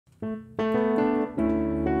Yes.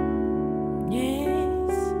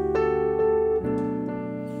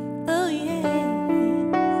 Oh yeah.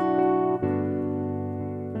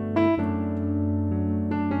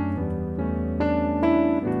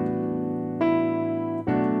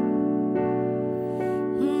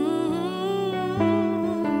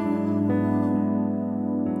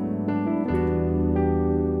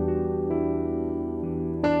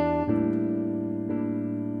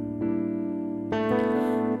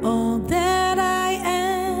 All that I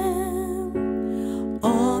am,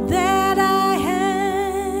 all that I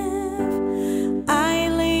have, I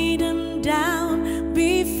lay them down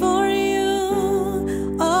before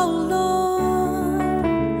you, oh Lord.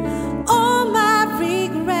 All my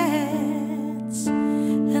regrets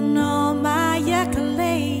and all my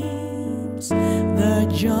acclaims,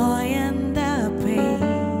 the joy and the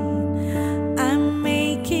pain, I'm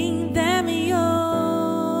making them yours.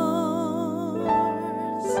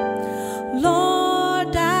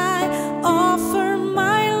 Lord, I offer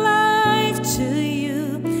my life to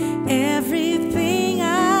you, everything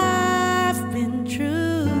I've been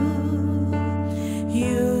through.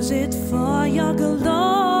 Use it for your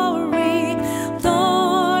glory.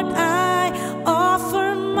 Lord, I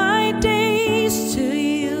offer my days to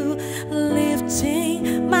you,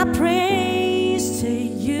 lifting my praise to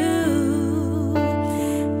you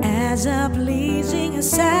as a pleasing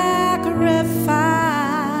sacrifice.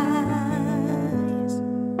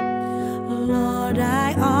 Lord,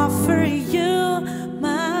 I offer you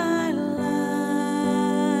my life.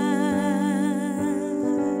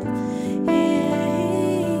 Yeah.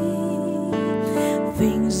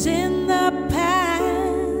 Things in the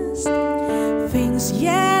past, things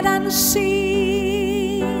yet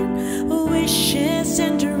unseen, wishes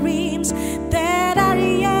and dreams that are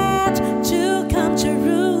yet to come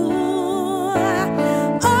true.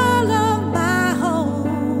 All of my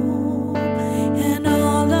hope and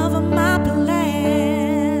all of my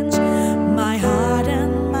plans, my heart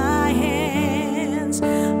and my hands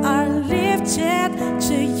are lifted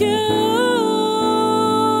to you.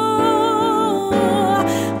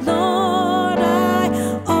 Lord, I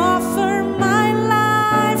offer my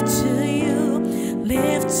life to you,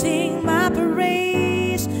 lifting my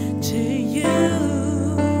praise to you.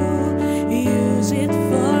 Use it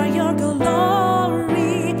for your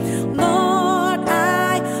glory. Lord,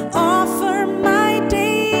 I offer my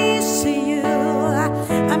days to you.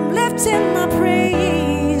 I'm lifting my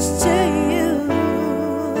praise to you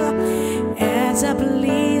as a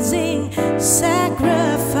pleasing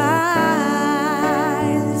sacrifice.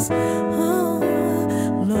 Oh,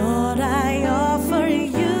 Lord, I offer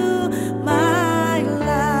you my life.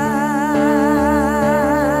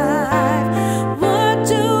 What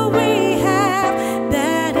do we have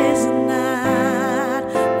that is not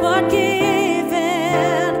worth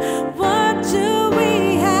giving? What do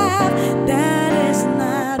we have that is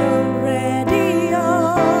not already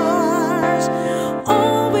yours?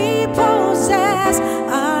 All we possess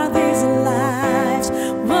are these lives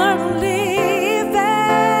worth living,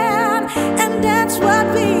 and that's what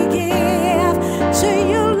we give to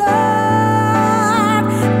you, Lord.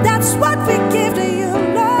 That's what we give to you,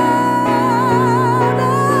 Lord.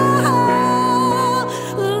 Oh,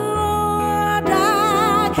 Lord,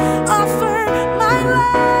 I offer my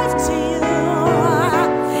life to you,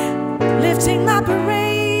 lifting my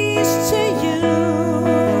praise to you.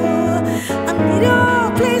 I need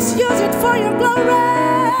you, please use it for your glory.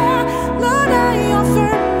 Lord, I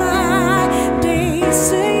offer my days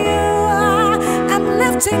to you. I'm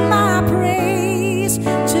lifting my praise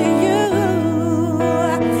to you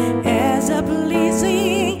as a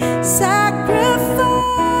pleasing sacrifice.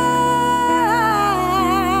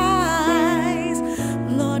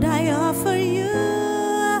 Lord, I offer you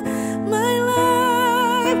my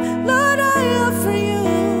life. Lord, I offer you.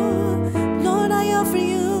 Lord, I offer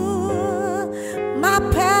you my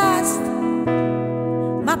past,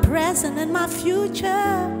 my present, and my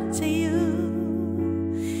future to you.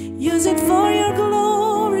 Use it for your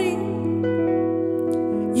glory.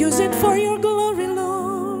 Use it for your glory,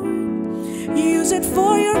 Lord. Use it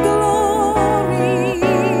for your glory.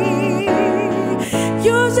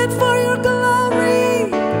 Use it for your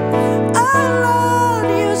glory. Oh Lord,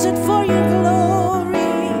 use it for your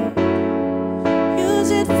glory.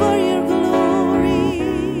 Use it for your glory.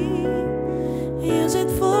 Use it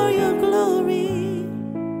for your glory.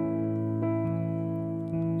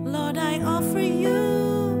 Lord, I offer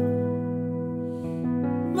you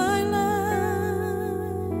my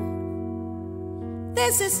life.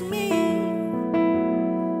 This is me.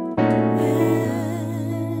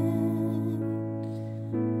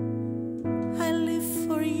 I live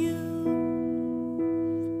for you.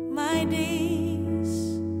 my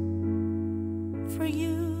days for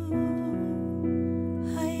you.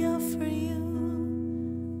 I offer you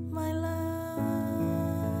my life.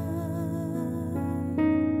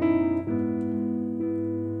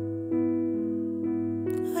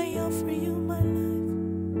 I offer you my life.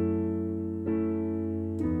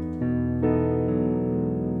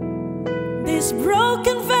 This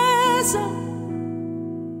broken vessel,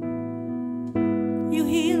 you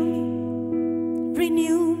heal me,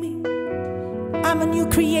 renew me. I'm a new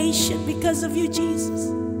creation because of you,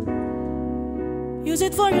 Jesus. Use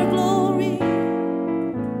it for your glory.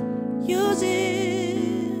 Use it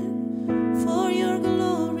for your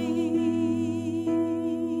glory.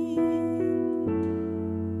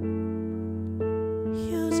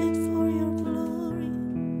 Use it for your glory.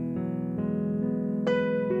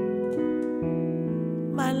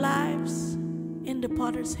 My life's in the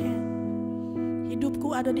potter's hand.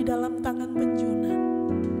 Hidupku ada di dalam tangan penjunan.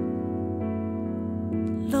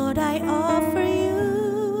 Lord, I offer you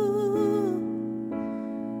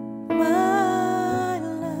my life.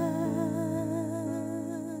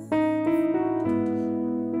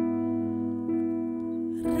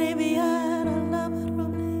 Reviara la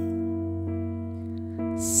barole,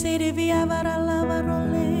 se reviara la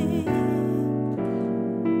barole.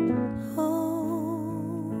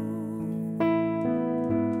 Oh,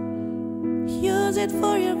 use it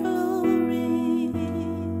for your glory.